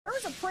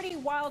was a pretty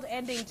wild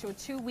ending to a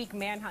 2-week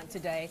manhunt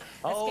today.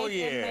 Oh,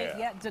 Escaped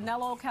inmate,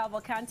 Danelo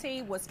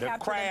Cavalcante was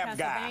captured in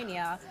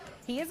Pennsylvania.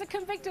 He is a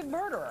convicted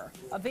murderer.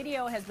 A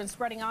video has been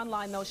spreading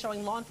online, though,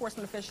 showing law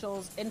enforcement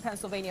officials in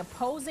Pennsylvania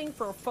posing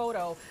for a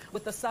photo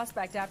with the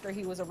suspect after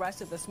he was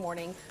arrested this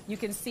morning. You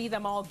can see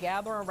them all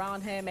gather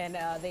around him, and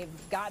they've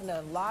gotten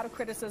a lot of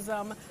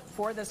criticism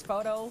for this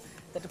photo.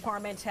 The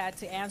department had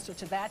to answer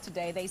to that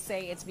today. They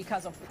say it's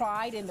because of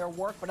pride in their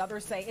work, but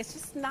others say it's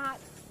just not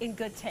in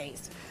good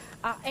taste.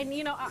 And,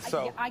 you know, I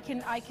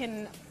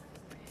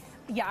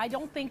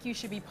don't think you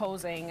should be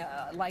posing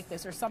like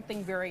this. There's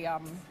something very,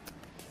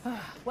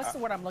 what's the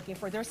word I'm looking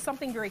for? There's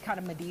something very kind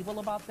of medieval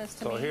about this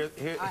to me.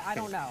 I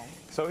don't know.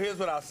 So here's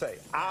what I'll say.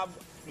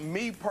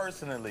 Me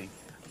personally,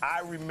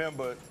 I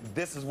remember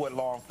this is what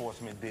law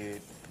enforcement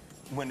did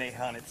when they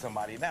hunted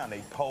somebody down.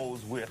 They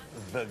posed with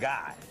the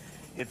guy.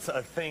 It's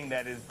a thing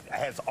that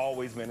has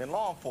always been in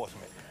law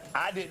enforcement.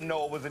 I didn't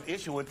know it was an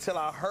issue until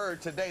I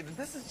heard today that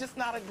this is just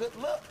not a good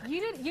look. You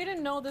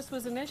didn't know this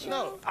was an issue?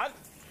 No,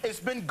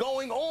 it's been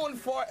going on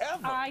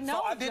forever. I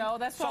know, Joe.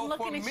 That's why I'm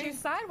looking at you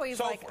sideways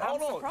like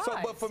I'm surprised. So,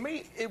 but for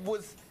me, it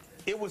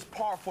was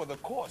par for the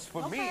course.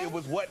 For me, it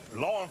was what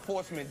law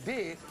enforcement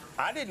did.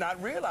 I did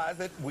not realize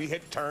that we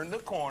had turned the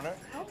corner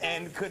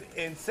and could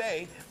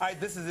say, all right,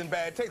 this is in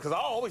bad taste, because I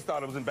always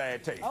thought it was in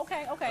bad taste.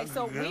 Okay.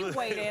 So we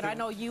waited. I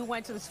know you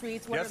went to the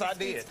streets. What are the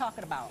streets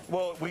talking about?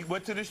 Well, we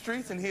went to the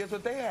streets, and here's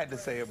what they had to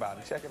say about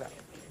it. Check it out.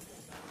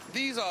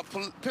 These are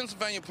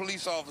Pennsylvania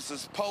police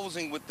officers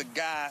posing with the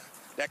guy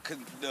that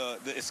the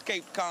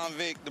escaped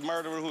convict, the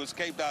murderer who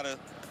escaped out of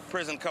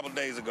prison a couple of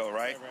days ago,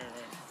 right? Right.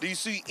 Do you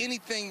see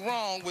anything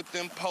wrong with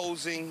them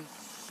posing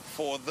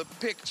for the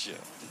picture?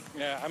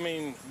 Yeah, I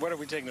mean, what are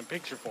we taking a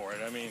picture for it?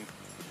 I mean,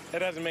 that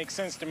doesn't make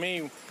sense to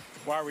me.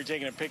 Why are we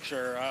taking a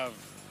picture of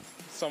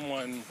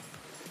someone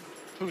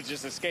who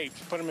just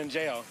escaped? Put him in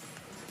jail.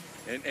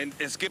 And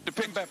skip the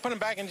picture. Put him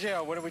back in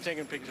jail. What are we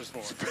taking pictures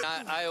for?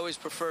 I always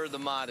prefer the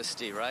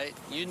modesty, right?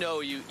 You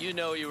know you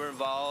were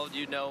involved.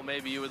 You know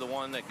maybe you were the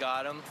one that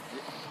got him.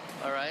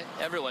 All right?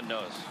 Everyone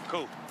knows.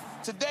 Cool.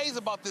 Today's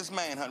about this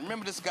manhunt.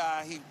 Remember this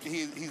guy?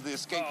 He's the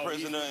escaped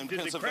prisoner in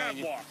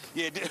Pennsylvania.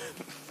 He did the crab walk. Yeah,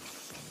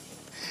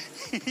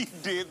 he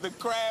did the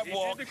crab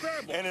walk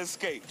and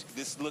escaped.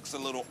 This looks a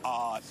little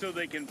odd. So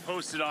they can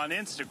post it on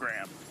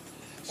Instagram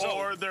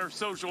or their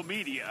social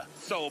media.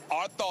 So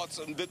our thoughts,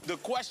 the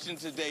question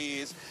today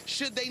is,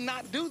 should they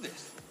not do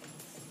this?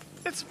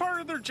 It's part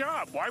of their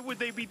job. Why would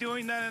they be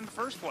doing that in the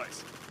first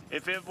place?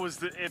 If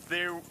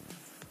they're,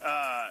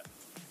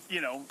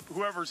 you know,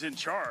 whoever's in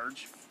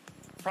charge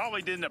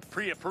probably didn't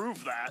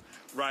pre-approve that.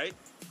 Right.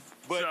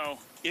 But so,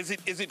 is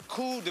it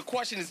cool? The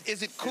question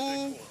is it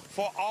cool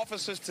for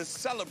officers to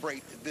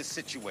celebrate this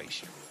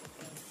situation?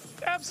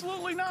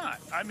 Absolutely not.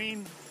 I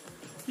mean,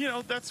 you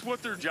know, that's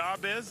what their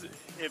job is.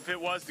 If it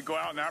was to go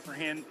out and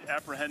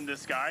apprehend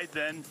this guy,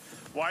 then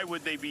why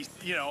would they be,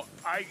 you know,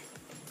 I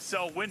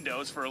sell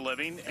windows for a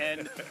living,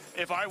 and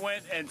if I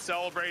went and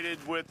celebrated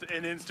with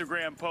an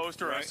Instagram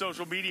post or a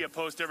social media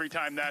post every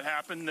time that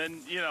happened,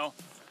 then, you know,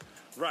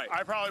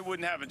 I probably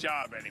wouldn't have a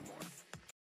job anymore.